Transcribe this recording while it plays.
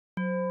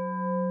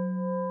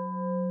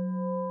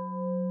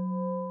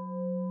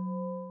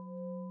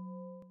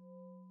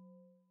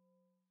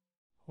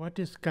What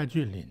is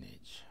Kagyu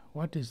lineage?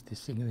 What is the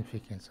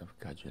significance of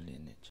Kagyu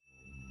lineage?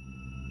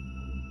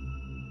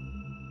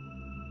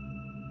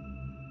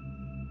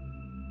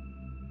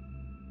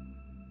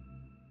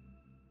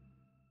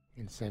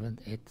 In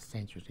 7th, 8th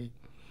century,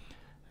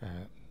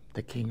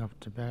 the king of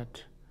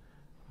Tibet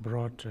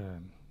brought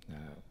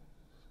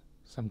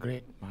some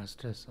great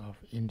masters of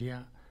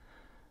India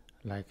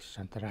like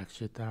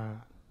Shantarakshita,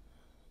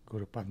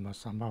 Guru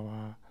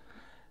Padmasambhava,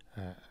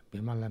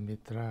 Bimala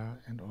Mitra,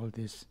 and all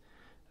these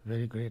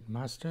very great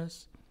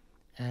masters,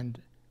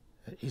 and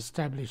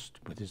established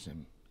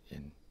Buddhism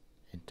in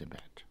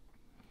Tibet.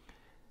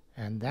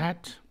 And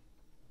that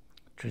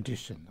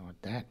tradition or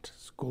that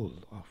school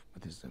of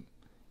Buddhism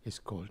is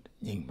called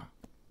Nyingma.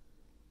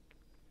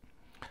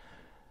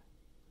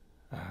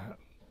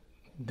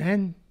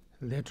 Then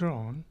later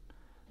on,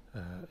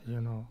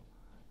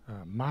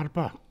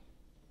 Marpa,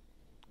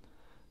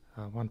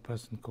 one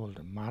person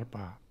called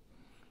Marpa,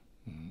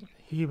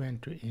 he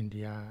went to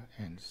India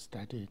and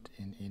studied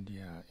in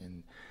India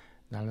in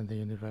Nalanda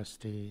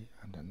University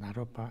under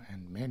Naropa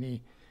and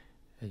many,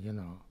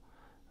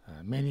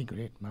 many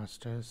great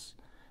masters.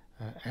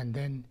 And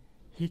then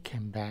he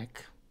came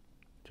back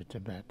to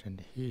Tibet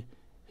and he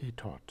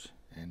taught,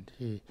 and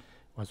he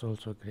was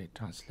also a great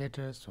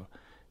translator. So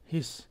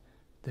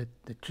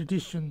the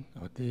tradition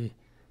or the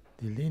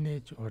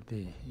lineage or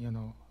the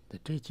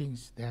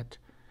teachings that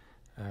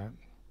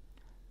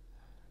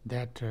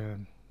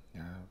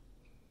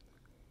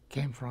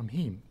came from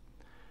him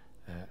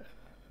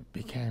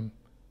became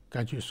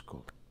Kagyu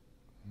school.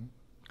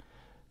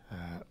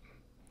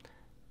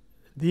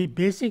 The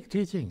basic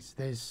teachings,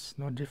 there is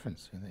no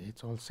difference.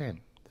 It's all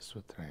same, the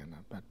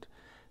Sutrayana, but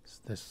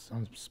there's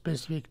some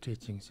specific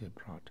teachings he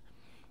brought.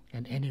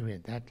 And anyway,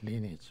 that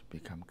lineage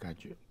became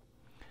Kagyu.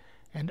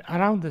 And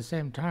around the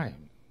same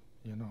time,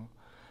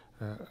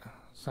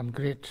 some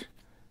great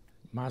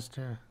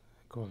master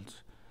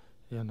called,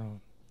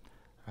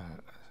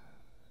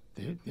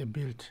 they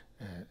built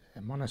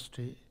a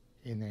monastery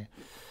in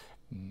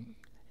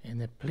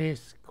a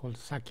place called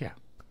Sakya,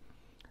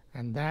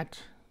 and that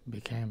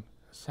became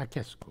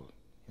Sakya school.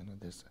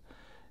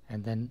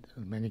 And then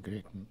many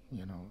great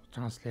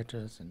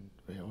translators, and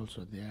were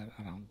also there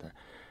around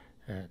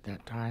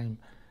that time.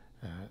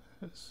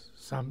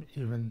 Some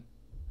even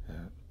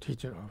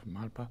teacher of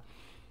Marpa.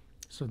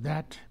 So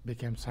that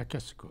became Sakya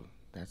school.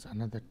 That's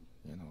another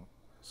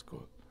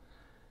school.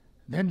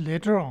 Then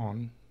later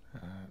on,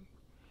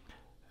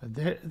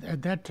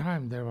 at that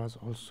time there was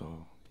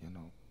also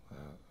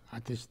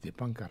Atish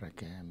Dipankara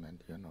came,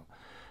 and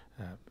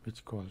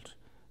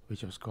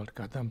which was called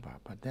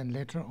Kadampa. But then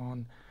later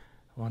on,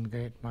 one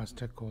great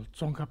master called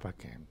Tsongkhapa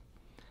came,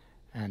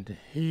 and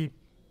he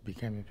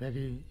became a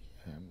very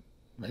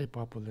very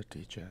popular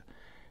teacher,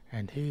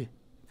 and he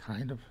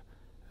kind of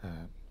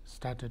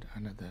started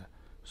another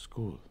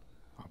school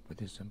of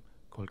Buddhism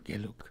called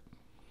Gelug.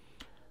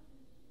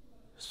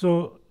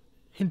 So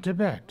in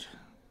Tibet,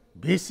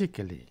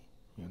 basically,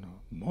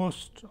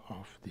 most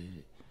of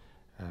the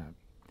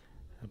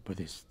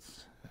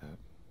Buddhists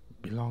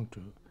belong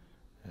to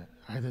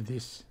either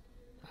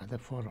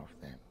four of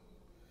them.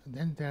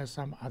 Then there are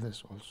some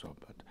others also,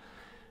 but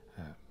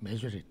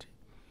majority.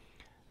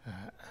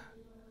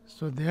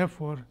 So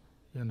therefore,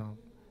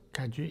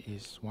 Kagyu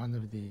is one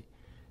of the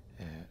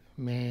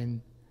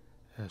main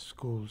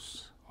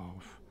schools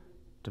of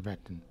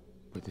Tibetan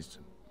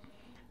Buddhism.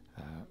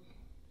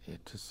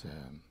 It is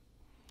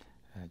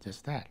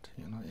just that,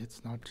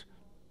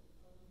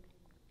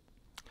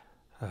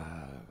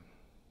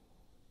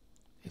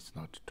 it's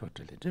not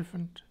totally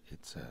different.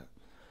 It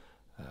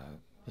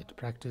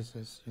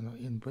practices,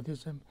 in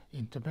Buddhism,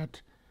 in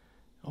Tibet,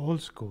 all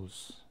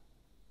schools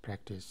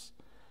practice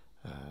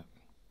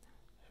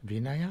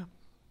Vinaya,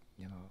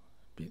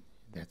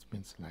 that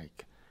means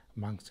like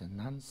monks and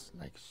nuns,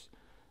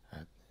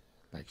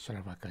 like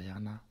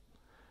Shravakayana,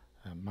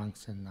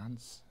 monks and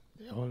nuns.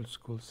 All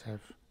schools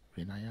have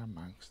Vinaya,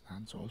 monks,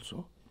 nuns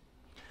also.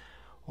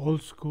 All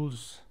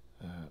schools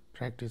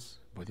practice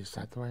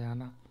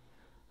Bodhisattvayana,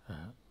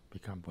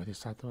 become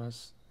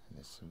bodhisattvas.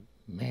 That's the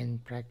main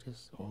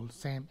practice, all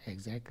same,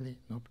 exactly.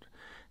 No,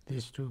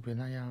 these two,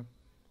 Vinaya,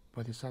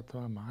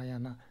 Bodhisattva,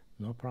 Mahayana,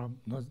 no problem,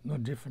 no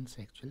difference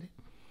actually.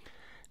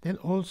 Then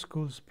all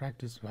schools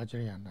practice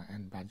Vajrayana,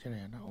 and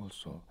Vajrayana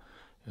also,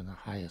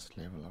 highest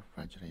level of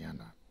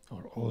Vajrayana,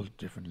 or all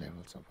different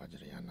levels of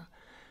Vajrayana,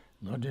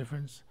 no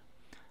difference.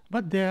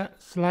 But there are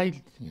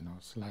slight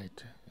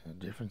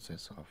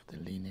differences of the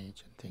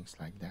lineage and things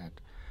like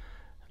that,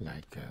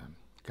 like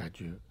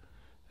Kagyu.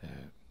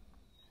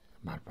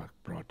 Marpa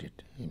brought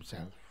it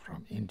himself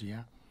from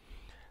India,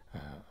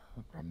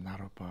 from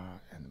Naropa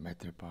and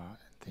Metripa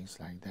and things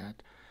like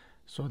that.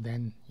 So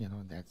then,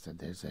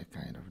 there's a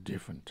kind of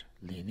different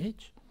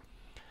lineage.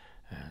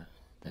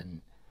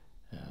 Then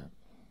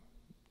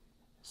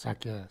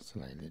Sakya,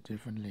 slightly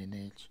different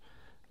lineage,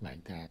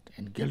 like that.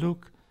 And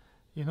Gelug,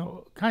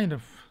 kind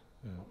of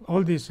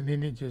all these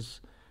lineages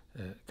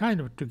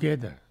kind of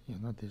together.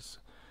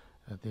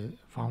 The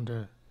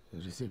founder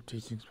received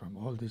teachings from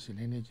all these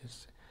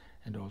lineages,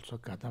 and also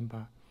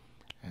Kadamba.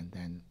 and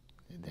then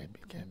they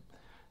became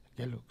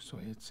Gelug. So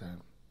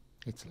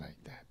it's like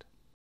that.